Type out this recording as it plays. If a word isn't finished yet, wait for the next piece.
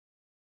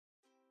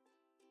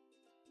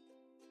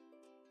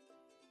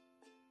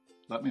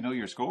Let me know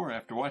your score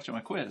after watching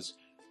my quiz.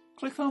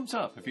 Click thumbs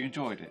up if you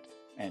enjoyed it.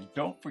 And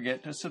don't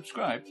forget to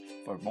subscribe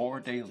for more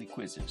daily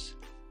quizzes.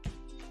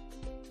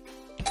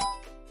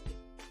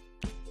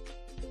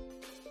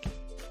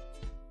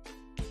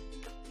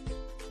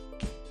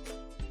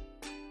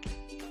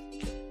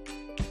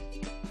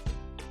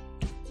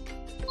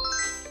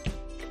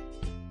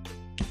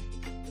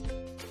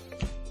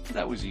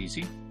 That was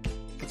easy.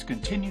 Let's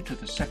continue to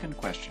the second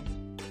question.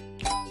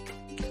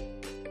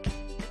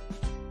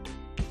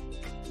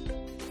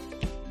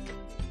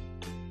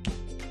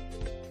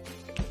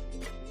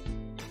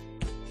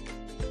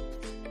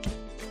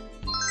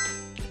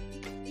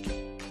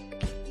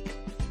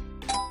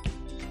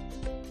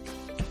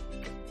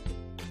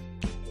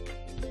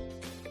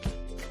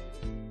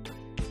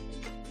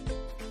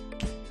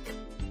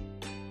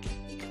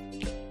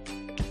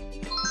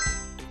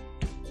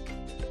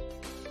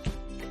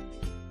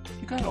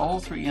 You got all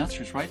three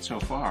answers right so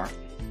far.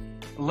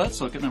 Let's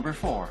look at number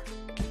 4.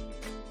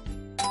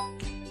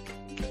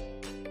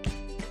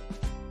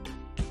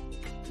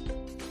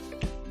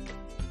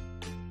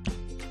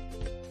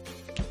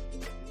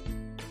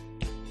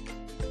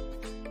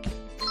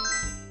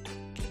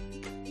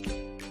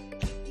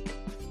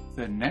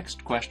 The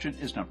next question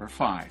is number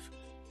 5.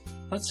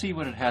 Let's see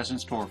what it has in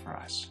store for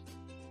us.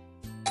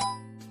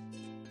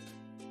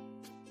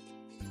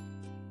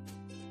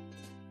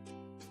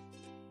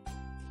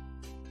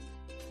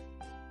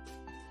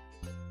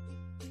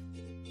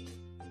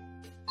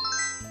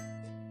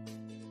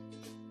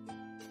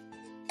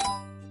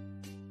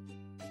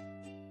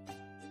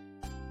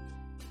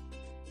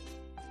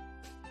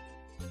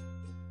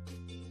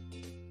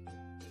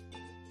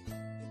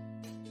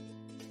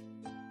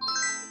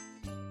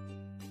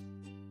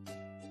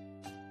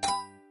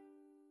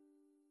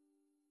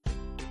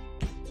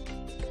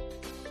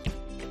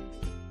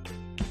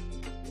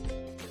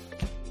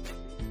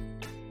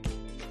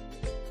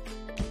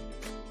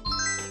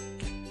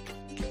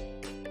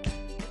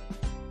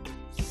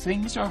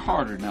 Things are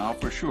harder now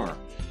for sure.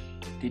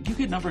 Did you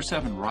get number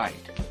 7 right?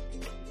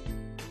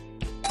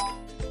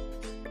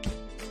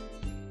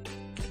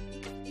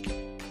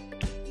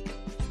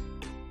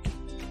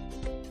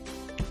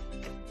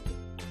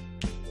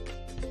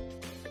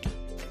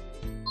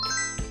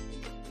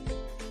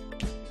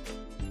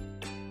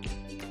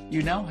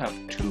 You now have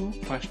 2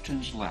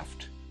 questions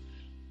left.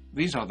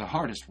 These are the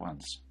hardest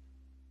ones.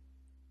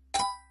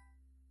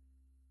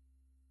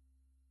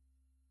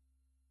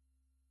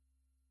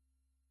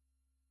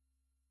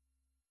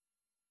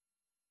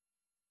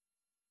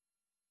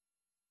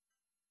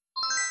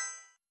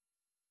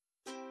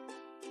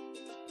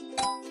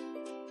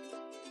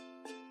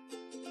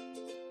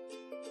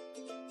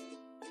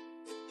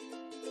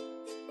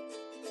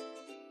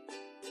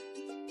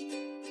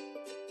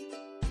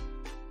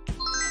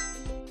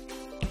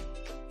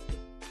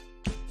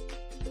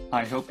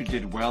 I hope you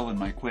did well in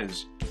my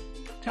quiz.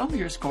 Tell me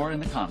your score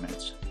in the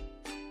comments.